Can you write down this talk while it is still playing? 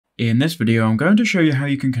In this video, I'm going to show you how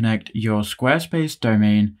you can connect your Squarespace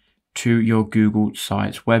domain to your Google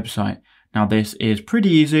Sites website. Now this is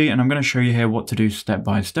pretty easy and I'm going to show you here what to do step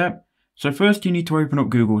by step. So first you need to open up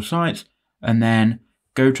Google Sites and then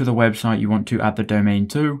go to the website you want to add the domain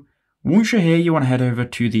to. Once you're here, you want to head over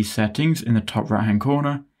to the settings in the top right hand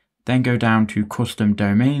corner, then go down to custom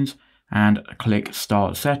domains and click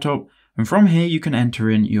start setup. And from here you can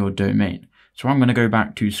enter in your domain. So I'm going to go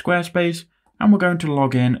back to Squarespace and we're going to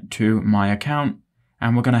log in to my account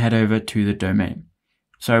and we're going to head over to the domain.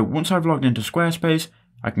 So once I've logged into Squarespace,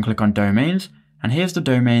 I can click on domains and here's the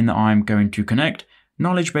domain that I'm going to connect,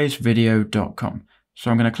 knowledgebasevideo.com.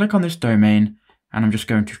 So I'm going to click on this domain and I'm just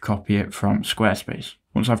going to copy it from Squarespace.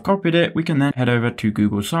 Once I've copied it, we can then head over to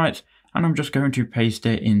Google Sites and I'm just going to paste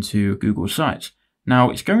it into Google Sites.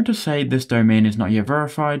 Now it's going to say this domain is not yet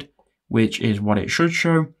verified, which is what it should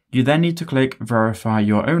show. You then need to click verify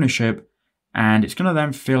your ownership and it's going to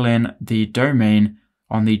then fill in the domain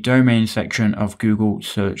on the domain section of Google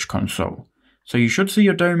Search Console. So you should see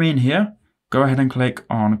your domain here. Go ahead and click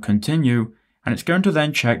on continue and it's going to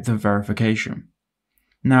then check the verification.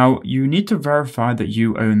 Now you need to verify that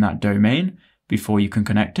you own that domain before you can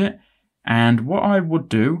connect it. And what I would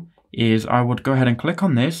do is I would go ahead and click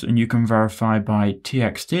on this and you can verify by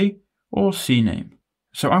TXT or CNAME.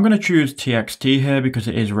 So I'm going to choose TXT here because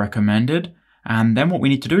it is recommended. And then what we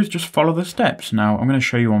need to do is just follow the steps. Now I'm going to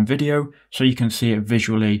show you on video so you can see it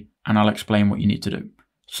visually and I'll explain what you need to do.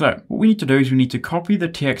 So what we need to do is we need to copy the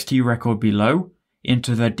TXT record below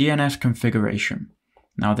into the DNS configuration.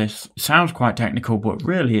 Now this sounds quite technical, but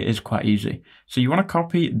really it is quite easy. So you want to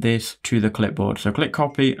copy this to the clipboard. So click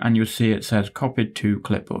copy and you'll see it says copied to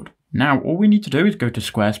clipboard. Now all we need to do is go to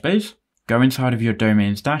Squarespace, go inside of your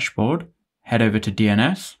domains dashboard, head over to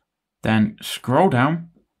DNS, then scroll down,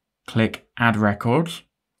 click add records,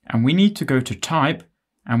 and we need to go to type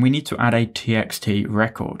and we need to add a TXT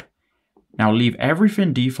record. Now leave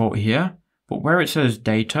everything default here, but where it says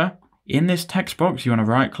data, in this text box you want to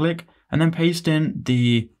right click and then paste in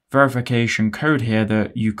the verification code here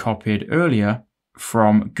that you copied earlier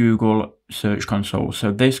from Google Search Console.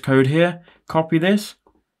 So this code here, copy this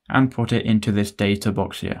and put it into this data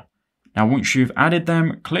box here. Now once you've added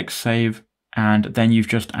them, click save and then you've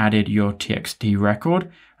just added your TXT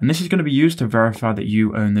record and this is going to be used to verify that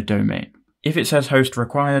you own the domain. If it says host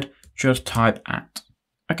required, just type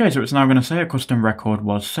 @ Okay, so it's now going to say a custom record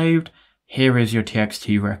was saved. Here is your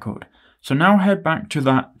TXT record. So now head back to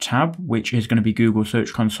that tab, which is going to be Google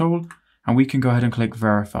Search Console, and we can go ahead and click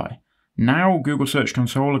verify. Now Google Search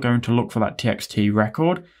Console are going to look for that TXT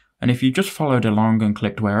record. And if you just followed along and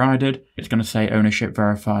clicked where I did, it's going to say ownership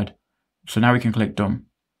verified. So now we can click done.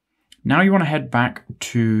 Now you want to head back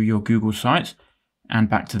to your Google Sites and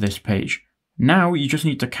back to this page. Now you just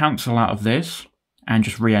need to cancel out of this and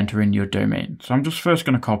just re-enter in your domain. So I'm just first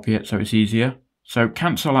going to copy it so it's easier. So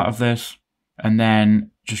cancel out of this and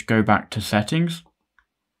then just go back to settings,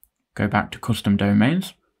 go back to custom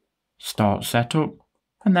domains, start setup,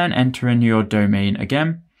 and then enter in your domain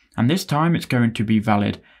again. And this time it's going to be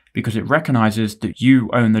valid because it recognizes that you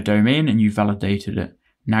own the domain and you validated it.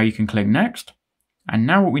 Now you can click next. And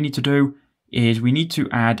now what we need to do is we need to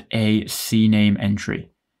add a CNAME entry.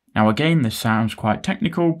 Now again, this sounds quite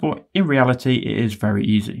technical, but in reality, it is very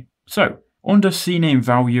easy. So under CNAME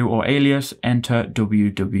value or alias, enter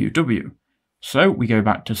www. So we go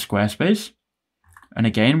back to Squarespace. And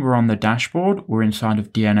again, we're on the dashboard. We're inside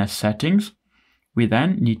of DNS settings. We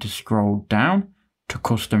then need to scroll down to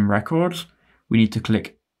custom records. We need to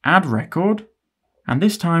click add record. And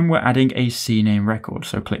this time we're adding a CNAME record.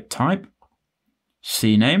 So click type,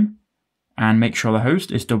 CNAME, and make sure the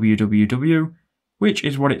host is www, which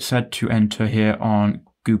is what it said to enter here on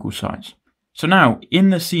Google Sites. So now in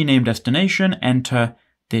the CNAME destination, enter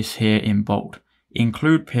this here in bold,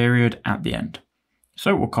 include period at the end.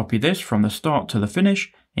 So we'll copy this from the start to the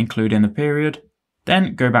finish, including the period,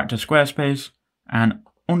 then go back to Squarespace and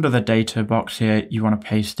under the data box here, you want to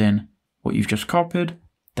paste in what you've just copied,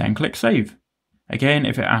 then click save. Again,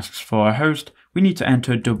 if it asks for a host, we need to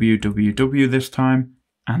enter www this time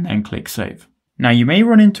and then click save. Now you may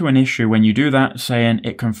run into an issue when you do that saying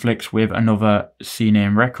it conflicts with another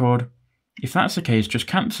CNAME record. If that's the case, just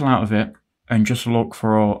cancel out of it and just look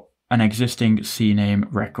for an existing CNAME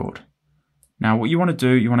record. Now what you want to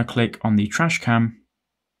do, you want to click on the trash can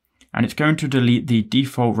and it's going to delete the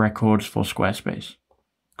default records for Squarespace.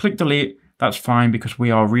 Click delete, that's fine because we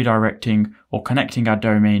are redirecting or connecting our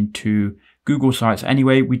domain to Google Sites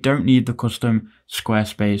anyway. We don't need the custom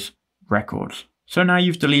Squarespace records. So now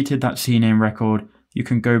you've deleted that CNAME record, you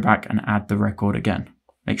can go back and add the record again.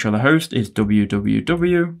 Make sure the host is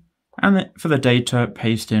www And then for the data,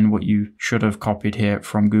 paste in what you should have copied here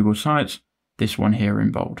from Google Sites, this one here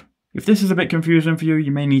in bold. If this is a bit confusing for you,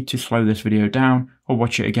 you may need to slow this video down or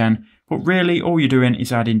watch it again, but really all you're doing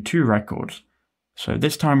is adding 2 records. So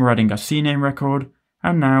this time we're adding a CNAME record,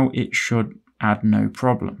 and now it should add no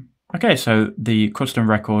problem. Okay, so the custom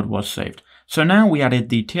record was saved. So now we added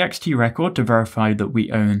the TXT record to verify that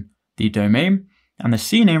we own the domain, and the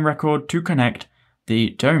CNAME record to connect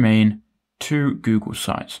the domain to Google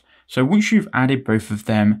Sites. So once you've added both of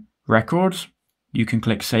them records, you can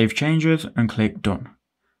click Save Changes and click Done.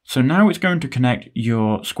 So now it's going to connect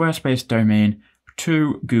your Squarespace domain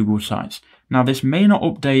to Google Sites. Now this may not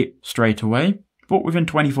update straight away, but within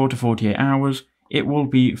 24 to 48 hours, it will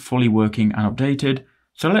be fully working and updated.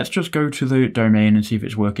 So let's just go to the domain and see if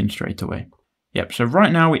it's working straight away. Yep, so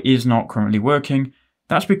right now it is not currently working.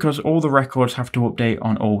 That's because all the records have to update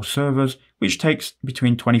on all servers, which takes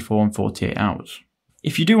between 24 and 48 hours.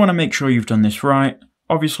 If you do want to make sure you've done this right,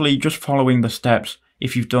 obviously just following the steps,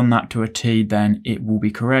 if you've done that to a T, then it will be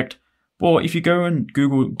correct. Or if you go and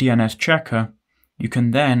Google DNS Checker, you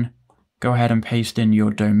can then go ahead and paste in your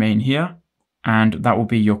domain here, and that will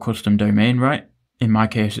be your custom domain, right? In my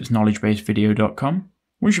case, it's knowledgebasevideo.com.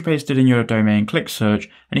 Once you paste it in your domain, click search,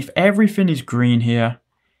 and if everything is green here,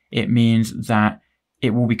 it means that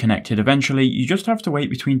it will be connected eventually. You just have to wait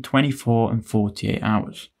between 24 and 48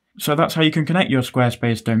 hours. So that's how you can connect your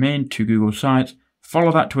Squarespace domain to Google Sites.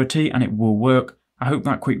 Follow that to a T and it will work. I hope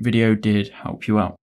that quick video did help you out.